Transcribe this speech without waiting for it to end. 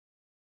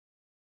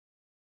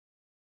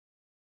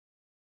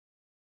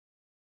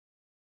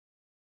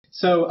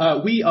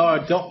So we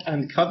are Doc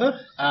and Cover.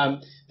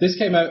 This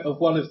came out of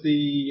one of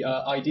the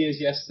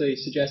ideas yesterday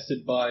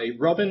suggested by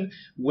Robin,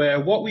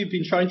 where what we've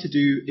been trying to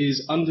do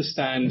is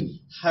understand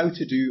how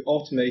to do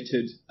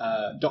automated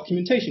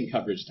documentation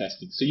coverage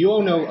testing. So you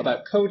all know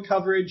about code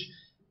coverage.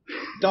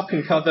 Doc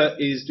and Cover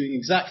is doing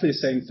exactly the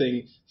same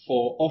thing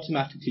for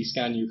automatically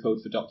scan your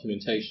code for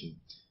documentation.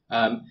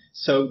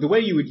 So the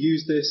way you would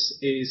use this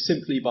is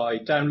simply by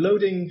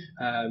downloading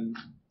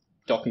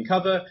Doc and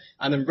Cover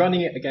and then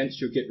running it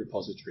against your Git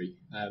repository.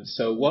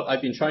 So what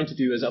I've been trying to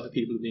do as other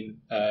people have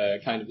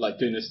been kind of like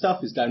doing this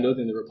stuff is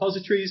downloading the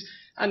repositories,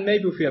 and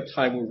maybe if we have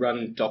time we'll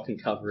run Doc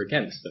and Cover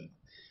against them.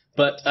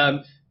 But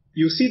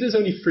you'll see there's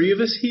only 3 of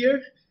us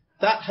here.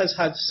 That has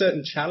had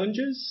certain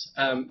challenges,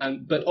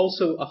 but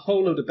also a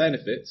whole load of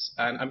benefits,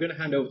 and I'm going to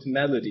hand over to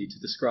Melodee to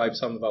describe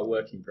some of our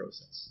working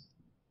process.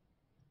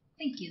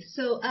 Thank you.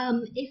 So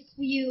if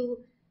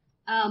you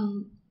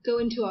go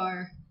into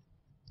our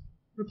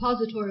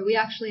repository, we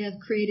actually have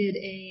created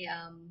a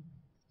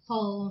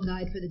follow-along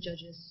guide for the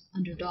judges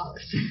under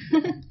docs.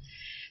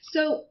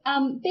 So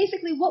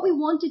basically what we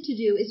wanted to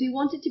do is we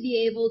wanted to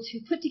be able to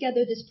put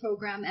together this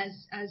program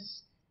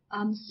as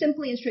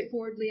simply and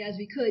straightforwardly as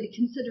we could,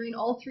 considering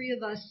all 3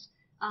 of us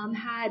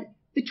had,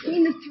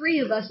 between the 3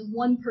 of us,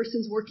 1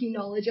 person's working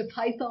knowledge of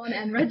Python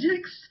and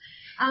regex.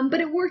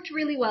 But it worked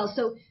really well.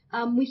 So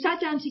we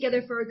sat down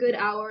together for a good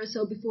hour or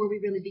so before we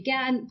really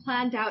began,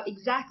 planned out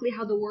exactly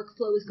how the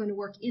workflow was going to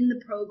work in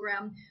the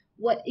program,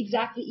 what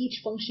exactly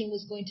each function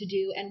was going to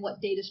do, and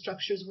what data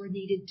structures were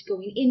needed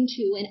going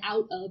into and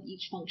out of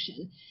each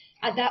function.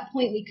 At that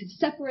point, we could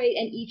separate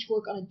and each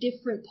work on a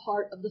different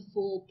part of the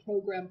full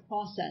program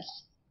process.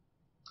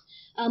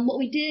 What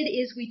we did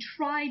is we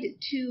tried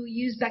to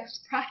use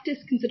best practice,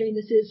 considering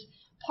this is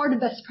part of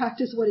best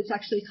practice, what it's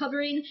actually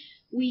covering.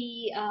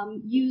 We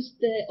used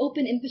the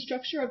open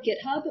infrastructure of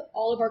GitHub.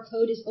 All of our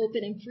code is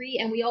open and free,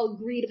 and we all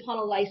agreed upon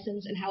a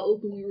license and how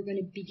open we were going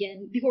to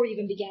begin before we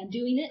even began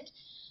doing it.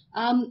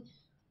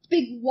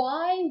 Big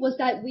why was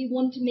that we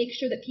wanted to make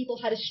sure that people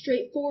had a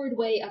straightforward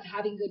way of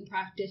having good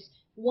practice,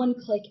 1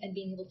 click, and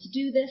being able to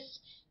do this.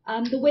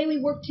 The way we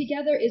worked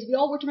together is we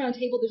all worked around a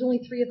table. There's only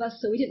 3 of us,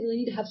 so we didn't really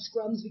need to have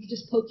scrums. We could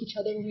just poke each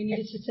other when we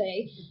needed to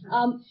say.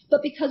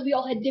 But because we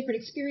all had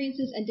different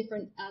experiences and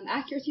different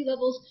accuracy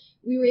levels,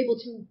 we were able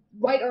to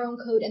write our own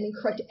code and then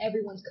correct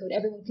everyone's code.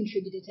 Everyone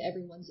contributed to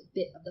everyone's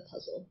bit of the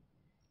puzzle.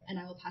 And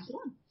I will pass it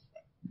on.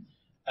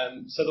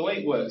 So the way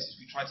it works is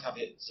we try to have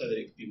it so that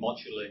it could be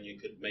modular and you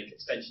could make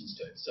extensions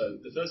to it. So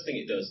the first thing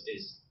it does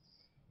is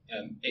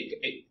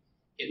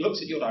it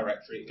looks at your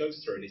directory, it goes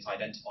through and it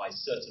identifies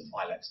certain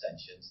file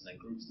extensions and then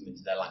groups them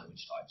into their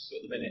language types. So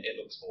at the minute it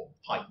looks for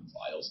Python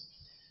files.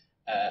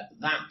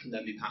 That can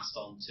then be passed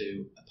on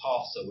to a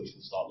parser which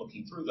will start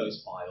looking through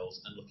those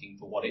files and looking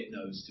for what it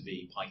knows to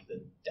be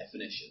Python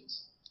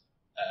definitions.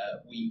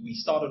 We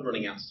started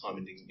running out of time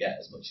and didn't get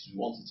as much as we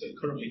wanted to. It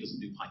currently doesn't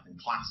do Python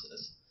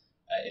classes.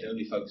 It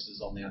only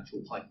focuses on the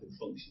actual Python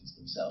functions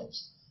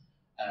themselves.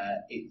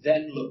 It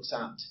then looks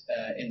at,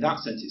 in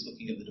that sense, it's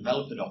looking at the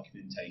developer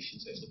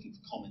documentation, so it's looking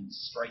for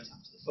comments straight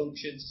after the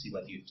function to see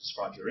whether you've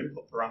described your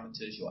input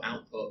parameters, your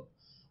output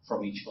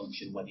from each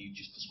function, whether you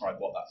just describe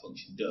what that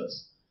function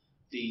does.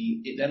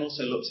 It then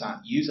also looks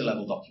at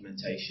user-level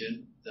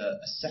documentation.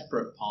 A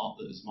separate part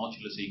that is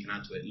modular, so you can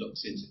add to it,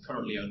 looks into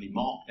currently only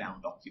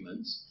markdown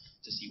documents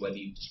to see whether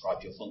you've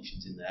described your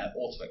functions in there.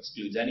 Auto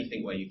excludes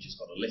anything where you've just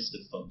got a list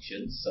of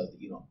functions so that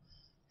you're not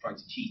trying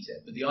to cheat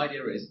it. But the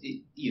idea is,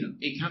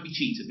 it can be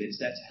cheated, but it's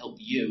there to help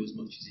you as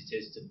much as it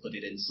is to put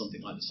it in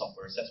something like the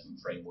software assessment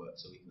framework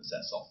so we can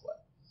assess software.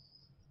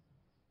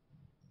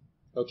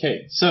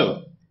 Okay,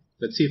 so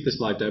let's see if this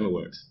live demo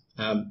works.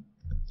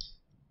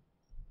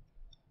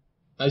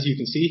 As you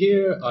can see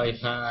here, I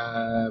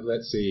have,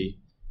 let's see,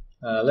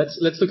 let's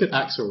look at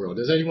Axelrod.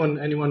 Does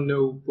anyone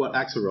know what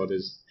Axelrod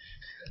is?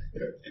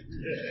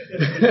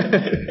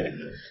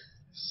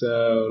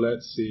 So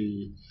let's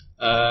see.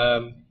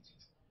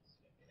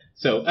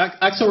 So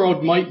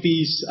Axelrod might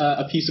be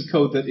a piece of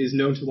code that is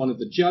known to one of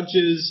the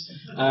judges.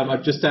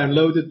 I've just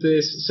downloaded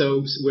this,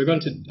 so we're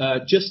going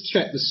to just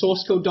check the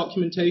source code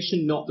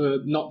documentation, not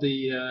the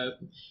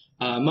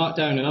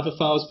Markdown and other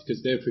files,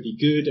 because they're pretty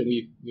good, and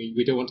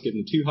we don't want to give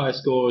them too high a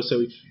score.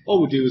 So all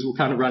we'll do is we'll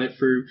kind of run it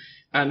through,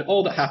 and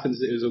all that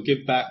happens is it'll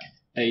give back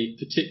a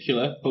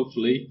particular,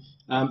 hopefully,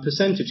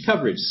 percentage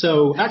coverage.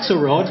 So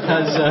Axelrod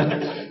has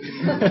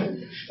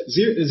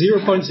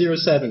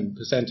 0.07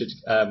 percentage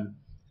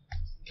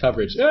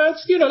coverage.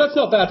 That's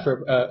not bad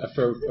for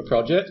a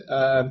project.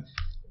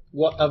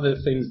 What other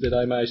things did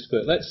I manage to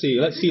put? Let's see.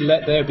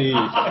 Let there be.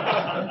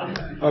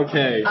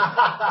 Okay.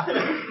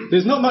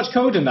 There's not much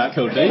code in that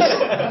code base,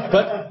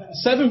 but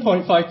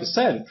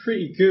 7.5%,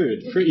 pretty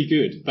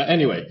good. But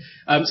anyway,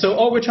 so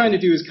all we're trying to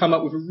do is come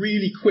up with a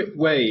really quick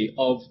way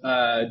of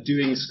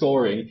doing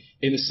scoring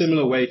in a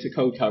similar way to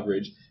code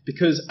coverage,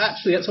 because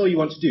actually that's all you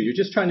want to do. You're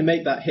just trying to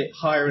make that hit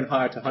higher and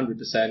higher to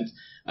 100%,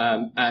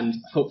 and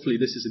hopefully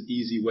this is an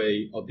easy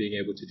way of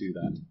being able to do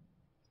that.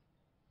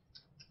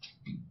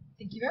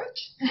 Thank you very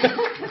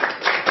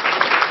much.